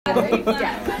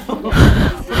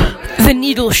The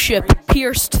needle ship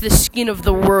pierced the skin of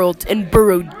the world and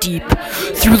burrowed deep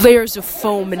through layers of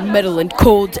foam and metal and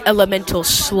cold elemental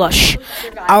slush.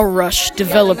 Our rush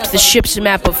developed the ship's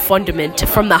map of fundament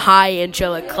from the high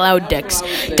angelic cloud decks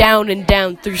down and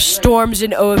down through storms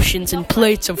and oceans and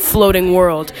plates of floating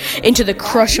world into the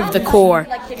crush of the core.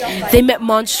 They met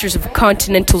monsters of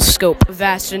continental scope,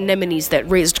 vast anemones that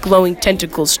raised glowing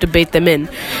tentacles to bait them in.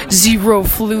 Zero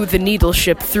flew the needle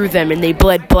ship through them and they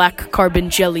bled black carbon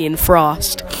jelly and frost.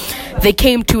 They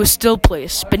came to a still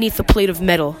place, beneath a plate of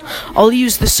metal. "I'll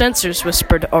use the sensors,"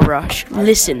 whispered Arash.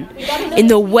 "Listen." In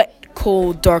the wet,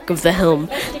 cold dark of the helm,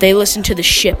 they listened to the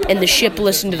ship, and the ship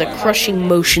listened to the crushing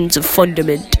motions of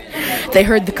fundament. They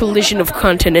heard the collision of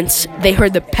continents. They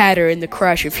heard the patter and the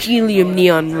crash of helium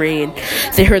neon rain.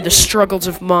 They heard the struggles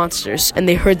of monsters, and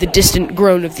they heard the distant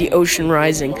groan of the ocean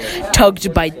rising,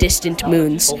 tugged by distant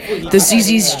moons. The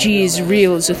ZZG is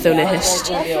real, Zathona hissed.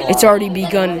 It's already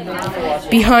begun.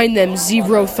 Behind them,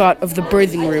 Zero thought of the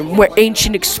birthing room, where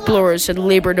ancient explorers had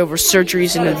labored over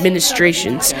surgeries and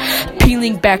administrations,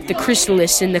 peeling back the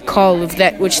chrysalis in the call of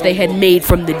that which they had made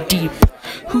from the deep,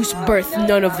 whose birth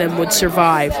none of them would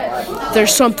survive.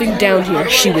 "There's something down here,"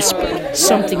 she whispered,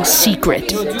 "something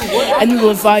secret." And the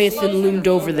Leviathan loomed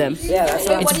over them,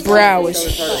 its brow as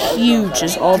huge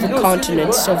as all the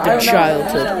continents of their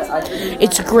childhood,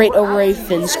 its great array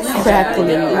fins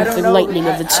crackling with the lightning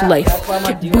of its life,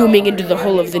 booming into the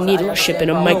hull of the needle ship in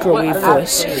a microwave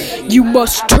voice. "You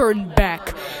must turn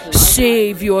back.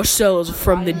 Save yourselves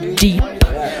from the deep.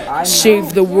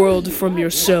 Save the world from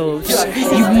yourselves.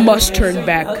 You must turn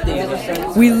back.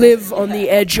 We live on the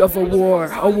edge of a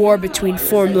war between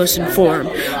formless and form,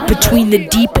 between the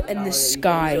deep and the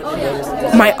sky.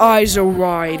 My eyes are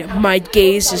wide, my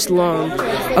gaze is long.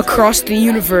 Across the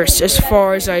universe, as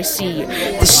far as I see,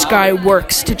 the sky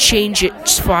works to change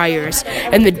its fires,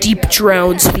 and the deep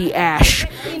drowns the ash.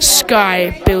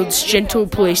 Sky builds gentle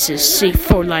places, safe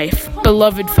for life,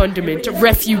 beloved fundament,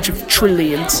 refuge of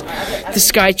trillions. The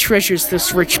sky treasures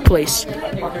this rich place,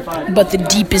 but the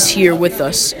deep is here with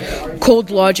us. Cold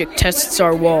logic tests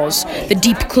our walls. The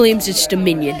deep claims its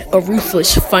dominion, a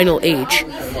ruthless final age.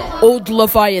 Old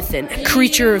Leviathan,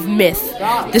 creature of myth,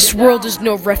 this world is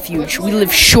no refuge. We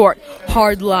live short,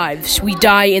 hard lives. We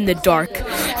die in the dark.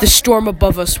 The storm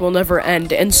above us will never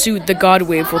end, and soon the God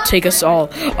wave will take us all.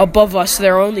 Above us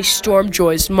there are only storm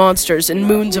joys, monsters, and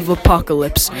moons of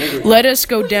apocalypse. Let us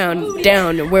go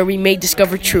down where we may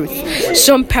discover truth.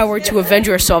 Some power to avenge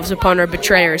ourselves upon our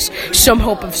betrayers, some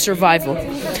hope of survival.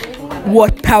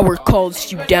 What power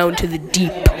calls you down to the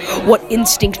deep? What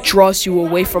instinct draws you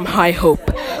away from high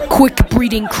hope?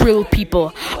 Quick-breeding krill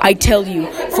people, I tell you,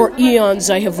 for eons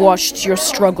I have watched your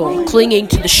struggle, clinging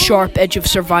to the sharp edge of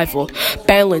survival,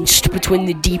 balanced between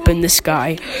the deep and the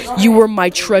sky. You were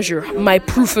my treasure, my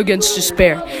proof against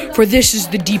despair, for this is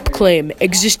the deep claim.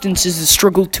 Existence is the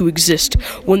struggle to exist.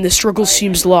 When the struggle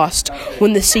seems lost,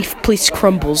 when the safe place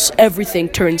crumbles, everything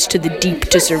turns to the deep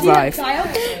to survive.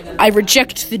 I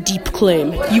reject the deep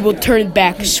claim. You will turn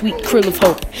back, sweet krill of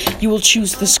hope. You will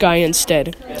choose the sky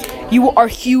instead. You are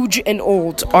huge and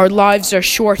old. Our lives are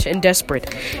short and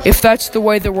desperate. If that's the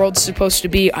way the world's supposed to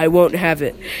be, I won't have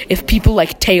it. If people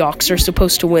like Teox are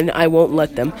supposed to win, I won't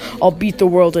let them. I'll beat the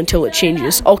world until it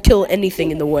changes. I'll kill anything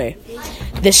in the way.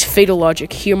 This fatal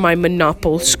logic, hear my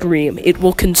monopole scream. It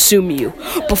will consume you.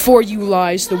 Before you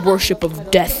lies the worship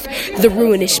of death, the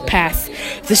ruinous path.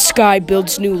 The sky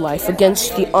builds new life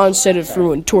against the onset of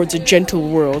ruin towards a gentle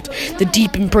world. The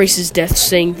deep embraces death,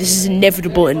 saying, this is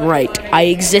inevitable and right. I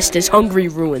exist as hungry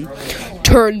ruin.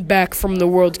 Turn back from the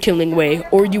world-killing way,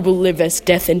 or you will live as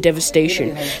death and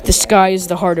devastation. The sky is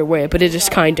the harder way, but it is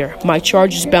kinder. My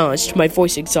charge is balanced, my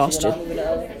voice exhausted.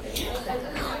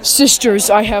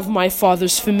 Sisters, I have my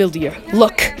father's familiar.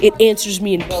 Look, it answers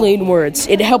me in plain words.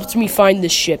 It helped me find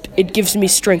this ship. It gives me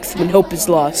strength when hope is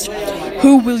lost.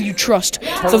 Who will you trust?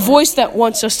 The voice that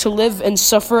wants us to live and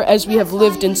suffer as we have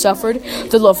lived and suffered?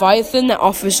 The Leviathan that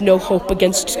offers no hope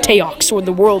against Teox or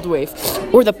the World Wave?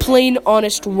 Or the plain,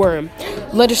 honest worm?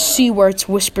 Let us see where its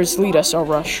whispers lead us,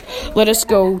 Arash. Let us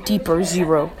go deeper,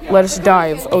 Zero. Let us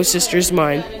dive, O sisters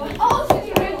mine.